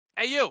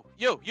Hey, you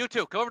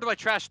two, come over to my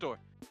trash store.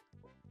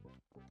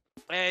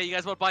 Hey, you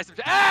guys want to buy some?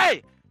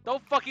 Hey,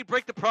 don't fucking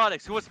break the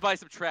products. Who wants to buy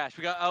some trash?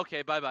 We got.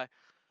 Okay, bye bye.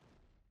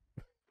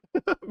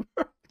 You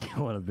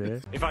want a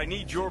beer? If I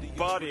need your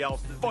body, I'll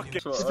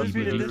fucking.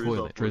 Stevie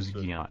Toilet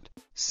Trizgiot.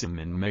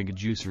 Simon Mega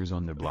Juicers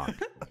on the block.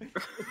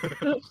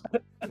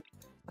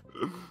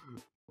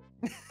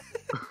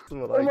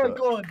 Oh my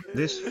god!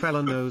 This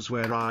fella knows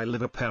where I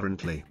live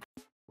apparently.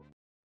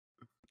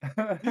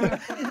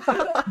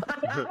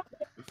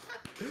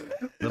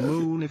 The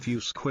moon if you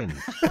squint.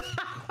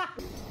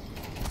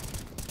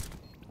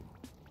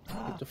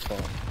 What the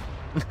fuck?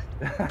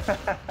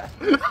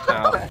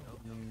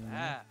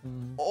 Ah.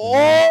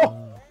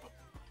 Oh!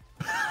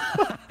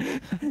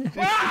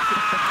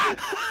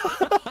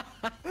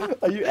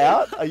 Are you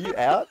out? Are you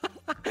out?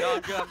 No,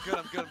 I'm good.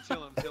 I'm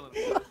chilling.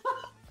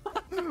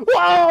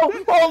 Wow!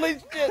 Holy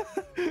shit!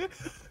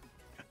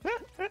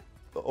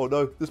 Oh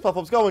no, this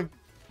platform's going!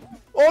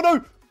 Oh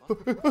no!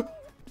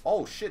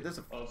 Oh shit, there's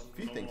a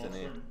few things in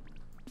here.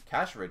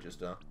 Cash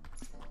register.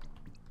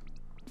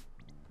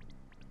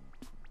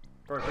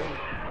 Bro, bring...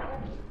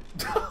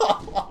 Did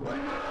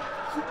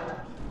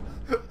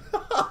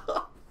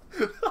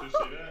you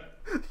see that?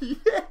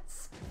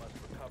 Yes!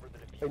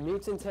 Hey,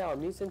 mutes in tower,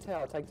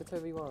 take the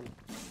 2v1.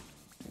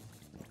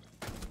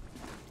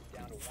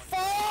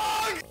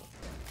 Fuck!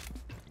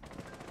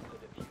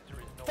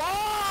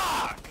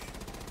 Fuck!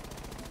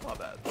 My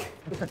bad.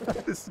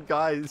 This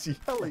guy is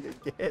yelling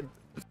again.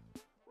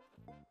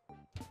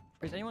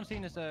 Has anyone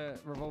seen this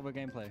revolver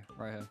gameplay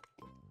right here?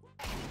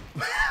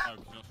 No,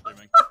 not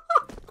screaming.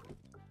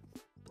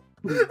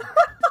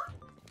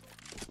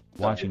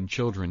 Watching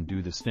children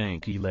do the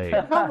stanky leg.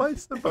 How am I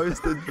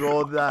supposed to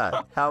draw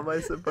that? How am I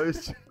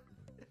supposed to...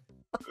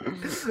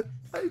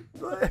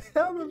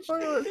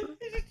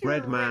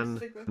 Red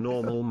man,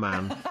 normal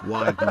man,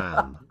 wide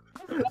man.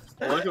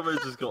 I like how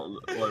it's just gotten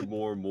like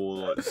more and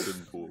more like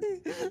simple.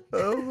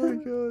 Oh my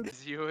god.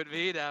 It's you and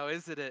me now,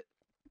 isn't it?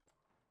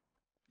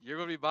 You're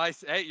gonna be my.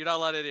 Hey, you're not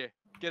allowed in here.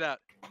 Get out.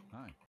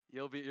 Hi.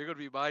 You're gonna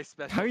be my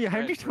special. How do you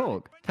friend.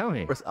 talk? Tell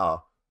me. Press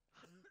R.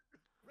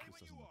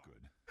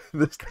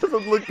 This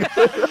doesn't look good.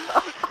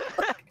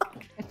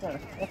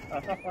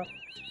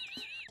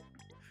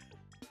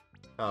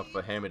 Oh,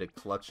 for Hammy to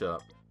clutch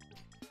up.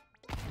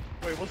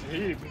 Wait, what's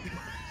him?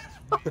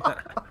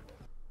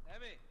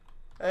 Emmy,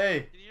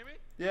 Hey. can you hear me?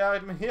 Yeah,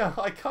 I'm here.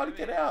 I can't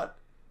get out.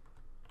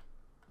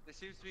 There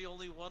seems to be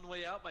only one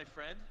way out, my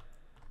friend.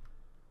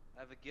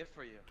 I have a gift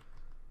for you.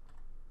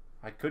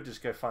 I could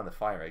just go find the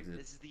fire exit.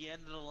 This is the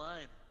end of the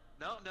line.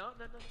 No.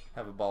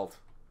 Have a bolt.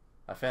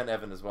 I found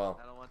Evan as well.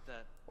 I don't want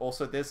that.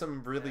 Also, there's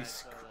some really... Yeah, I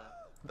saw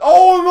that.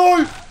 Oh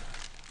no!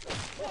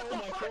 Oh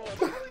my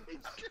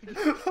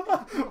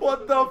god!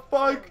 What the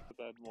fuck?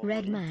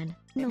 Red man,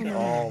 normal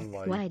Oh man,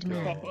 my wide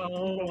man.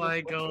 Oh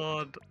my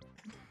god.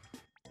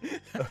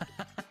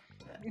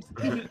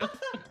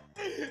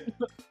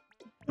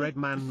 Red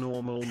man,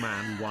 normal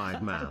man,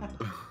 wide man.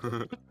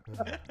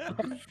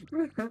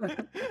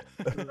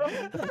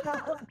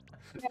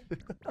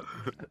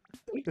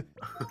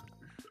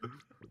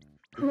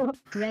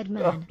 Red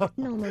man,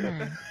 normal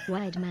man,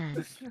 wide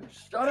man.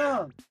 Shut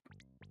up!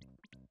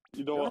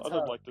 You know what? I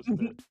don't like this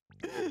bit.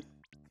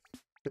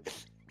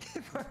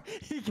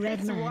 He Red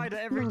gets man, wider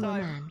every normal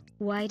time. man,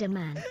 wider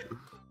man.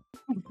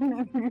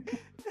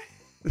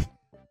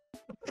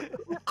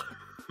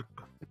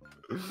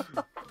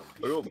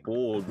 I got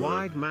bored.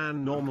 Wide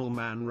man, normal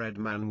man, red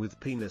man with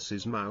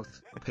penis's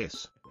mouth,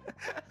 piss.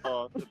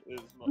 Oh, it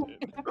is not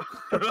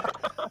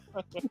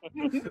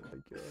it.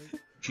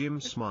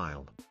 Jim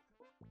smile.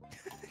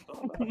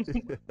 Please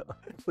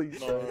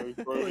No, don't.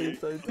 bro. Please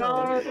don't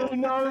tell me.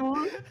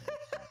 No!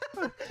 I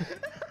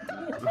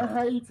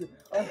hate it.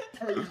 I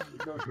hate it.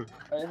 No,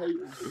 I hate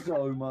it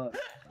so much.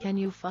 Can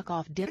you fuck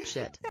off,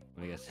 dipshit?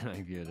 I guess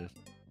I view this.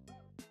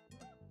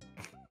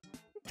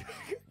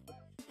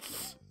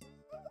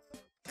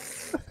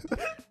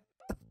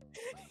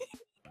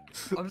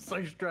 I'm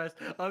so stressed.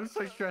 You're so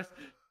scared.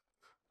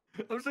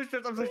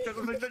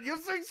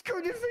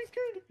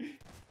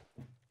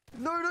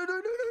 No.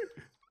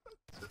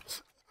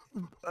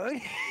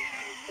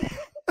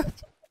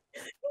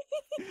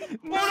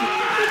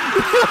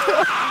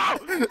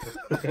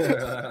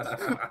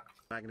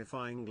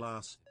 Magnifying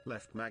glass,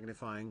 left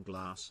magnifying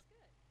glass.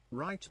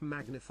 Right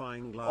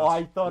magnifying glass. Oh,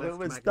 I thought it left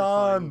was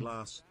magnifying done.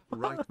 Glass,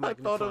 right I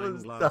thought it magnifying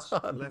was glass,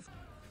 done. left.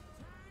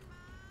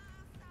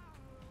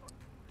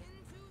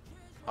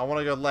 I want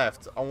to go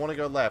left. I want to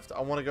go left.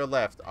 I want to go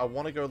left. I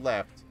want to go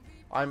left.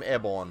 I'm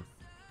airborne.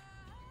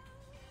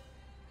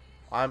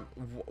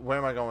 Where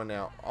am I going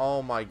now?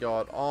 Oh my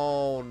god.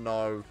 Oh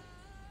no.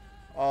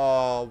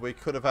 Oh, we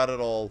could have had it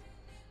all.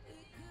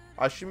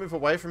 I should move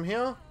away from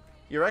here?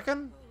 You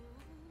reckon?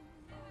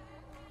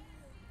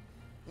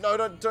 No,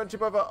 don't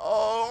tip over.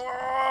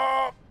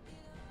 Oh!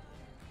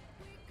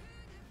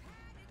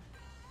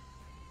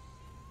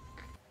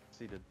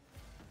 Seated.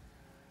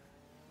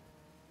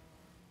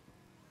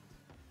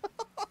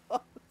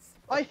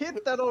 I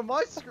hit that on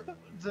my screen,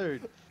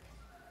 dude.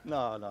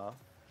 No,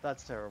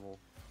 that's terrible.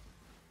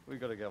 We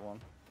gotta get one.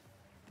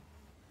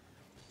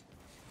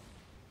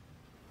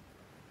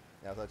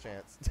 Now's our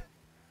chance.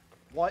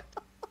 What?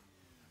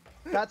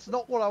 That's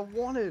not what I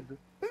wanted.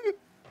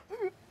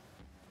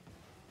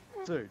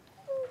 Dude.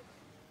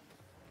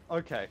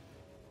 Okay.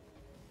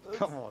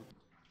 Come on.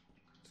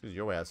 This is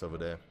your ass over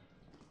there.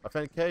 I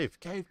found a cave.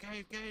 Cave.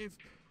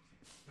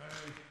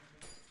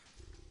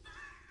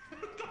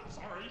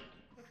 Sorry.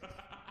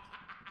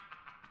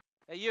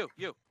 Hey, you.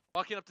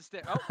 Walking up the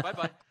stairs. Oh,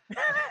 bye-bye.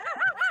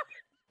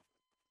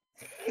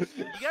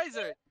 You guys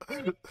are...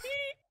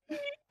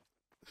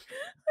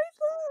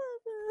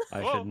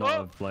 I should not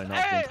have blown up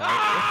Hey!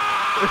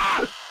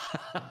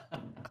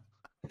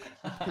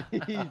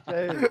 the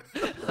entire...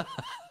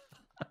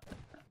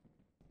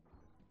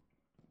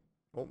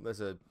 Oh,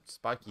 there's a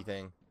spiky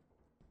thing.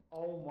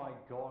 Oh my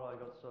god, I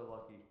got so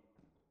lucky.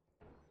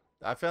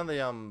 I found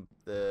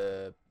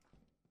the...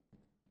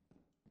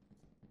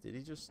 Did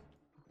he just...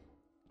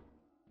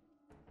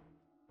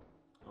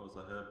 Oh, it's a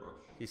hairbrush.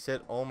 He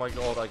said, oh my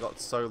god, I got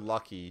so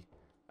lucky,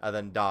 and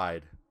then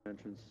died.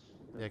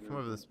 Yeah, come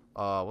over this...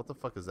 what the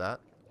fuck is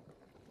that?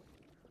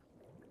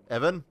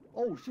 Evan?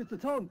 Oh shit, the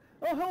tongue!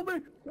 Oh, help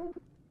me!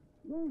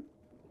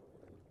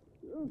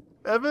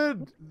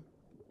 Evan!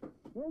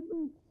 Help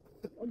me!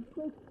 I'm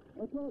stuck.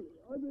 I can't.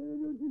 I'm in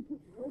energy.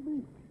 Help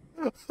me.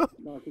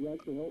 No, can you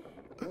actually help?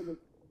 Help me.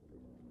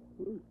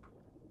 Please.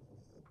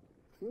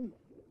 Please.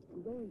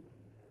 I'm dying.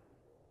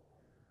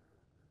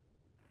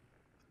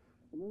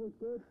 I'm almost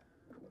dead.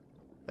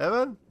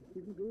 Evan?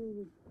 Keep me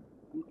doing.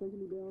 You're taking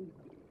me down.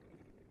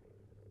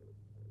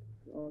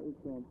 Oh, it's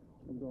gone.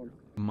 I'm gone.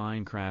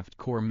 Minecraft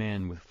core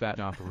man with fat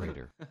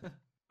operator. I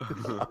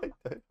don't know.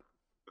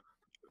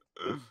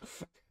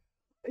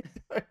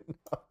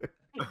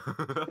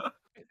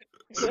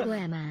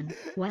 Square man,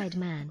 wide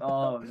man.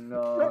 Oh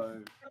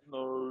no.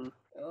 No.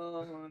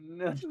 Oh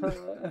no. He's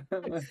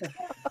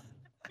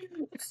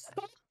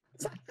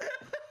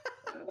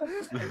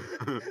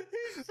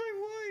so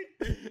white.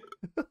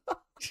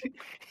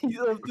 He's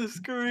off the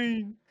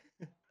screen.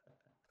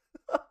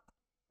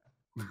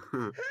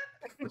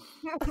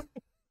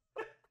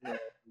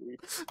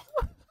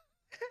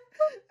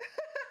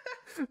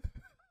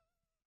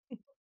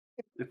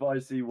 If I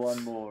see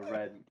one more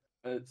red,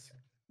 it's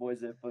what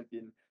is it?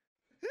 Fucking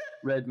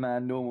red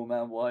man, normal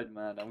man, wide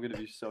man. I'm gonna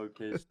be so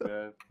pissed,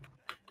 bro.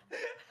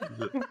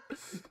 No,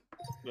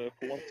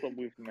 for once I'm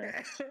with me.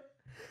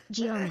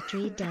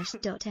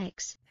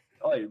 Geometry-X.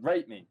 Oi,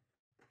 rate me.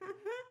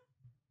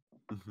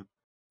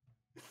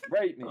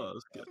 Rate me. Oh,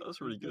 that's good.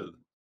 That's really good.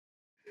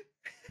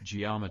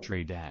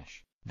 Geometry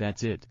dash.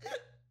 That's it.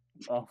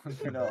 Oh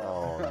no.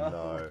 Oh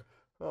no.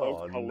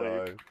 Oh my no.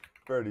 leg.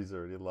 Birdie's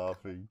already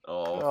laughing.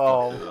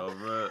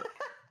 Oh,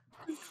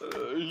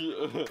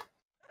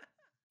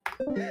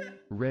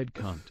 Red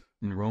cunt,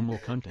 Nromal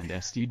cunt and I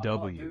can't do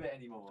STW. it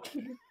anymore.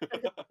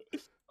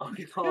 I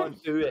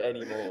can't do it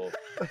anymore.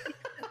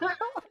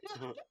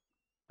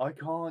 I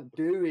can't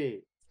do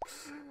it.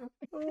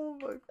 Oh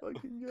my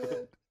fucking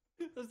god.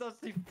 That's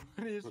the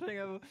funniest thing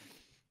ever.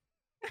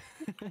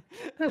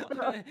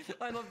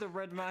 I love the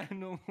red man,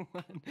 normal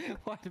man,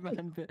 white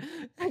man bit.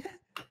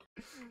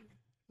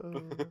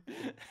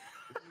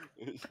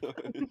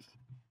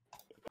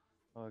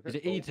 Is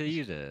it E to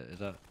use it? Is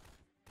that?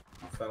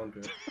 I found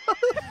it.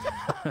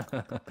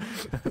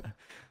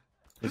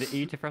 Is it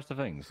E to press the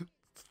things?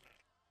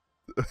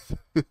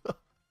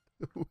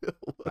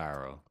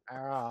 Barrel.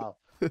 Barrel.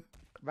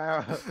 Barrel.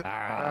 Barrel,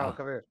 Barrel.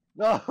 come here.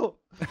 No!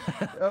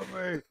 Help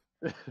me.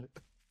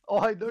 Oh,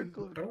 I don't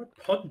clue. I would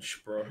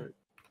punch, bro.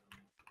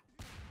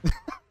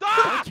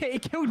 Ah! Okay,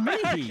 it killed me!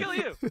 I kill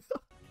you!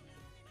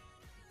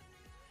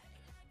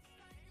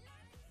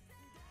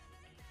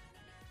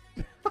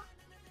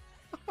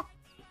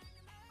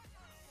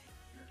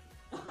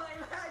 I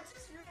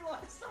just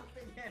realized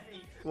something,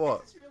 Emmy. What?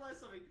 I just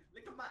realized something.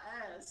 Look at my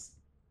ass.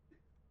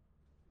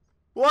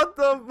 What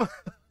the?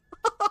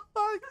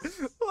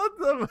 What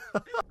the?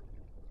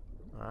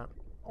 Alright.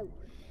 Oh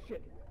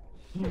shit.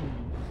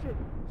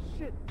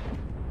 Shit.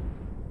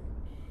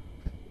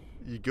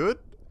 You good?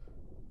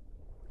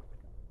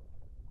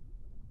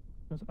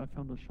 I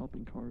found a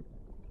shopping cart.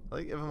 I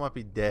think Evan might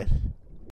be dead.